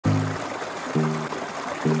Welcome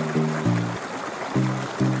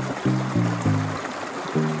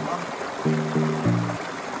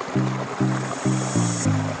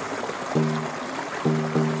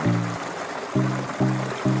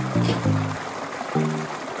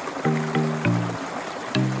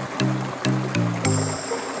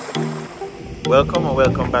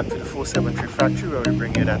back to the 473 Factory, where we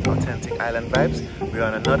bring you that authentic island vibes. We're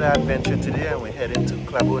on another adventure today and we're heading to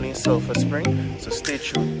Clabony Sulphur Springs, so stay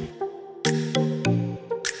tuned.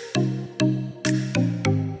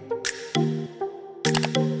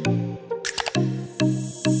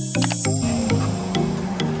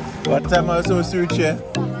 What time are we supposed to reach here?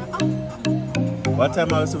 What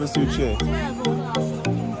time are we supposed to reach here?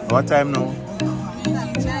 What time now?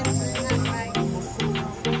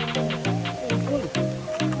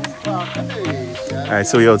 Alright,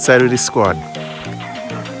 so we're outside with the squad.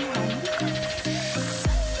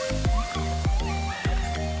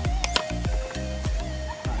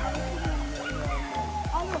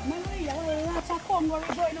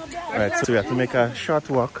 Alright, so we have to make a short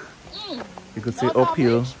walk. You could say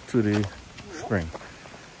uphill to the spring.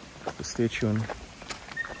 So stay tuned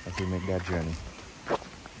as we make that journey.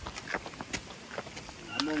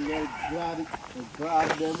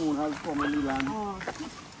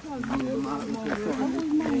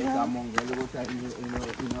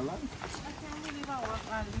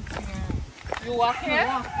 You walk here?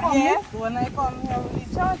 Yes. When I come here with the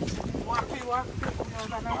church, walk.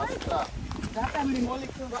 That time in Molly,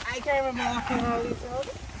 but I can't remember walking all this out.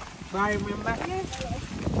 But I remember here.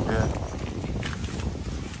 Yeah.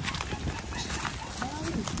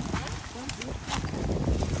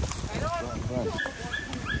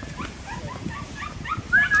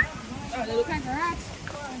 Oh, they look like rats.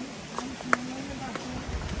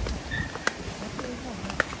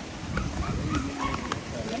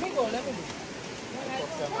 Let me go.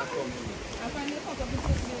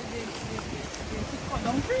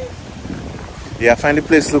 Yeah, I find the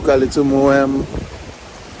place look a little more empty.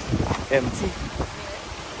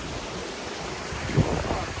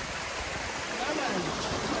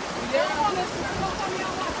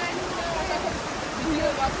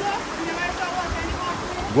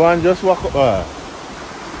 Go and just walk up.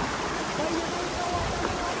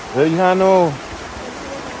 Well, you know.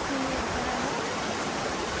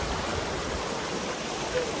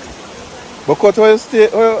 But cut where you stay,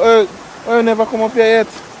 or you never come up here yet?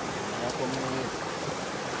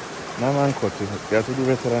 No man, cut you. You have to do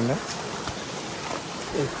better than that.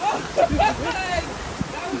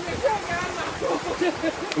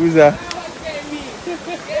 Who's that?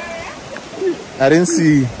 I didn't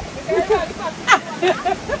see.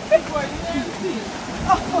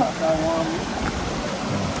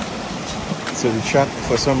 So the track,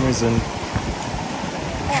 for some reason,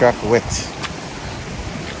 track wet.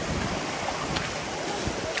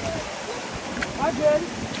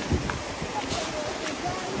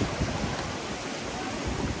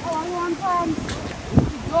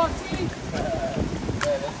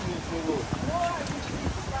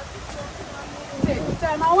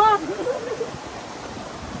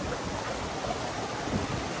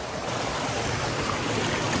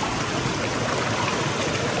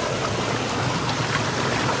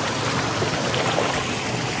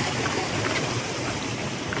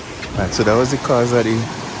 Right, so that was the cause of the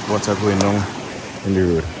water going down in the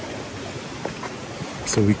road.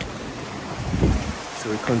 So we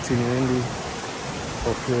continue in the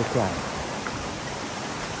uphill climb.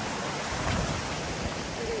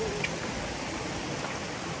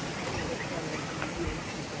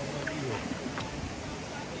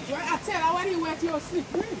 I tell her when you wet your sleep.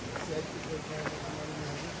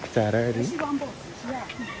 Tired already? Yeah.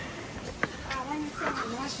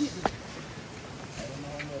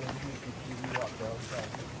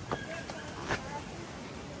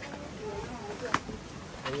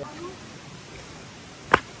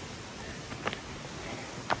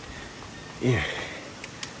 Yeah.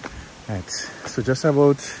 Right. So just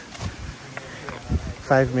about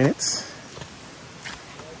 5 minutes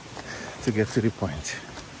to get to the point.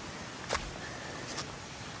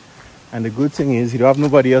 And the good thing is you don't have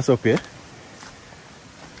nobody else up here.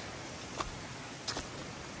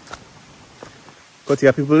 Got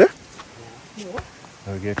your people there? No.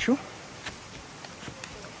 I'll get you.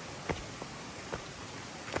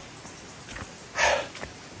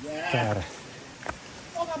 Yeah.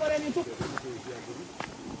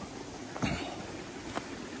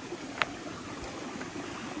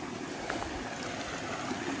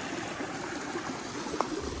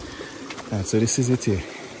 Right, so this is it here.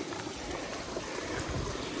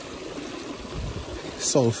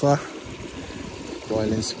 Sulphur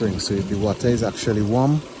boiling spring. So the water is actually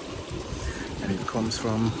warm and it comes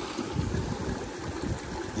from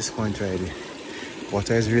this point right here.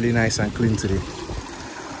 Water is really nice and clean today,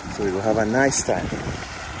 so we will have a nice time.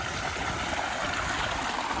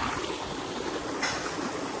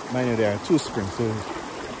 Mind you, there are two springs, so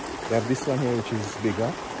they have this one here which is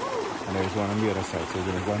bigger, and there is one on the other side, so we're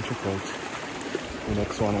going to go and check out the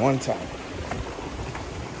next one time.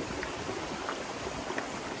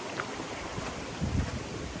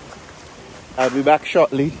 I'll be back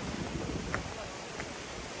shortly.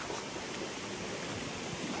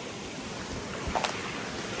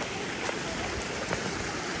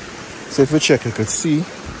 So if you check, you could see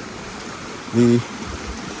the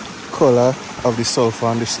color of the sulfur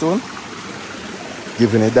on the stone,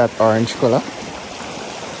 giving it that orange color.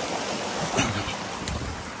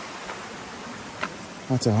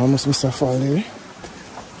 What a almost Mr. Fall there.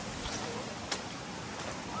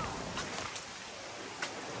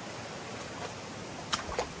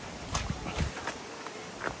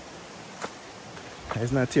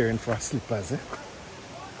 It's not tearing for slippers, eh?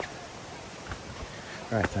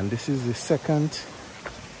 Right, and this is the second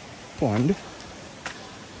pond.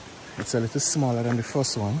 It's a little smaller than the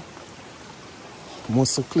first one, more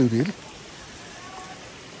secluded,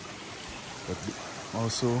 but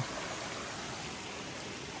also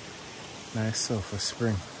nice sulfur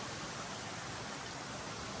spring.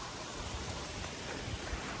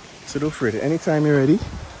 So don't fret, anytime you're ready,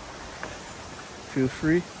 feel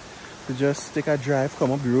free to just take a drive,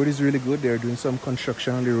 come up. The road is really good. They're doing some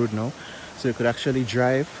construction on the road now, so you could actually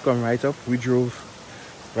drive, come right up. We drove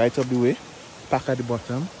right up the way, park at the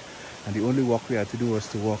bottom, and the only walk we had to do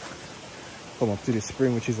was to come up to the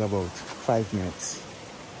spring, which is about 5 minutes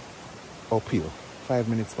uphill. 5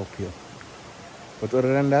 minutes uphill. But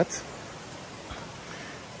other than that,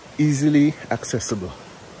 easily accessible.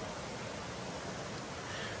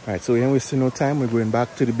 Alright, so we ain't wasting no time. We're going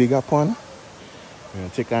back to the bigger pond. We're going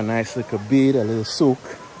to take a nice little bathe, a little soak,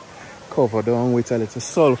 cover down with a little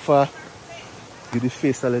sulfur, give the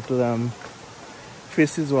face a little,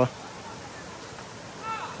 face is what?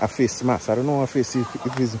 A face mask. I don't know what face is,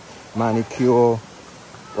 if it's manicure,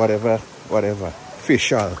 whatever,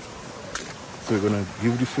 facial. So we're going to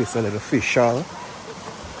give the face a little facial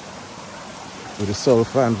with the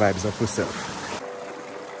sulfur and vibes up yourself.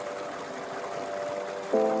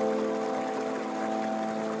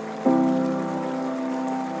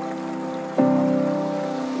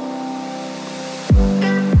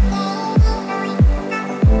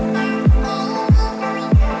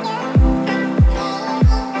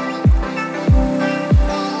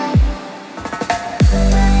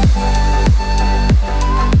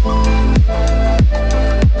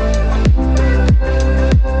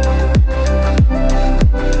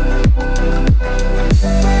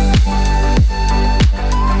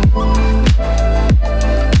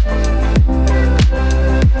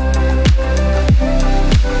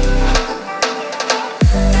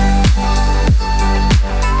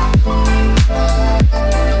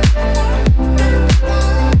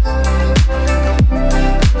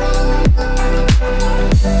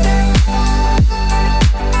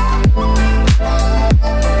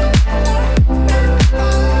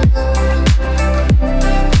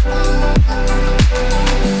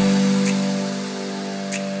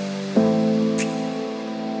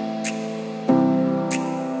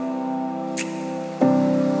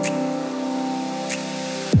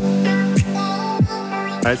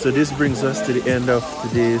 Alright, so this brings us to the end of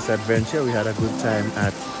today's adventure. We had a good time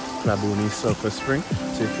at Clabony Sulphur Springs.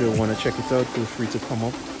 So if you want to check it out, feel free to come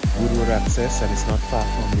up. Good road access, and it's not far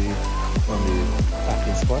from the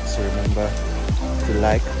parking spot. So remember to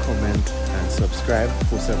like, comment and subscribe.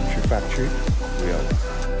 473 Factory. We out.